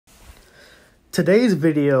Today's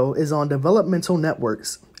video is on developmental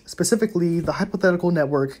networks, specifically the hypothetical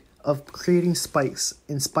network of creating spikes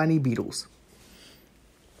in spiny beetles.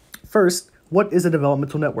 First, what is a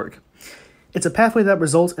developmental network? It's a pathway that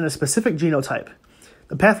results in a specific genotype.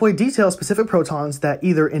 The pathway details specific protons that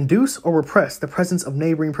either induce or repress the presence of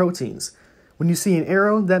neighboring proteins. When you see an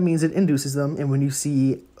arrow, that means it induces them, and when you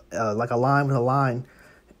see like a line with a line,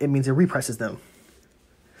 it means it represses them.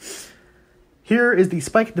 Here is the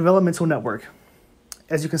spike developmental network.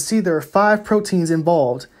 As you can see, there are 5 proteins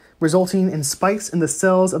involved, resulting in spikes in the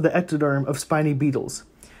cells of the ectoderm of spiny beetles.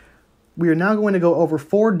 We are now going to go over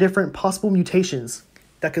 4 different possible mutations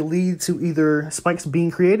that could lead to either spikes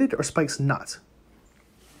being created or spikes not.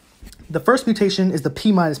 The first mutation is the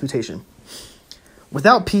P- mutation.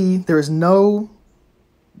 Without P, there is no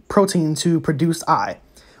protein to produce I.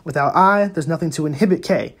 Without I, there's nothing to inhibit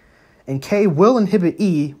K. And K will inhibit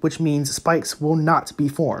E, which means spikes will not be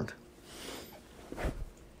formed.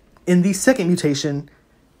 In the second mutation,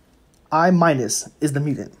 I- is the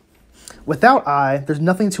mutant. Without I, there's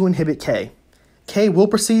nothing to inhibit K. K will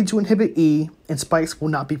proceed to inhibit E, and spikes will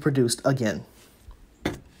not be produced again.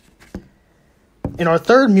 In our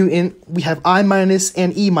third mutant, we have I-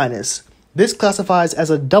 and E-. This classifies as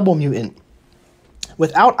a double mutant.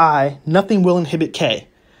 Without I, nothing will inhibit K.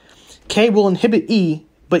 K will inhibit E,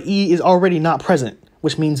 but E is already not present,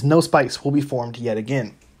 which means no spikes will be formed yet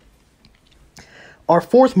again. Our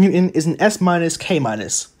fourth mutant is an S-, K-.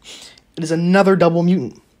 It is another double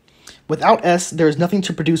mutant. Without S, there is nothing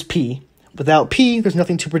to produce P. Without P, there's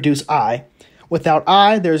nothing to produce I. Without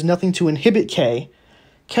I, there is nothing to inhibit K.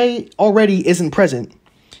 K already isn't present.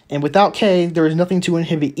 And without K, there is nothing to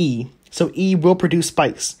inhibit E. So E will produce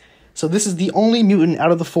spikes. So this is the only mutant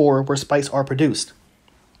out of the 4 where spikes are produced.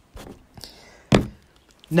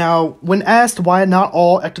 Now, when asked why not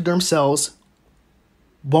all ectoderm cells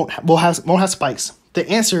won't have spikes, the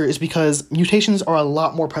answer is because mutations are a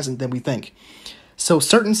lot more present than we think. So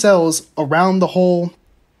certain cells around the whole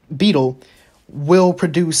beetle will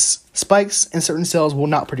produce spikes, and certain cells will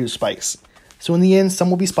not produce spikes. So in the end, some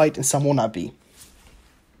will be spiked and some will not be.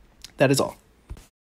 That is all.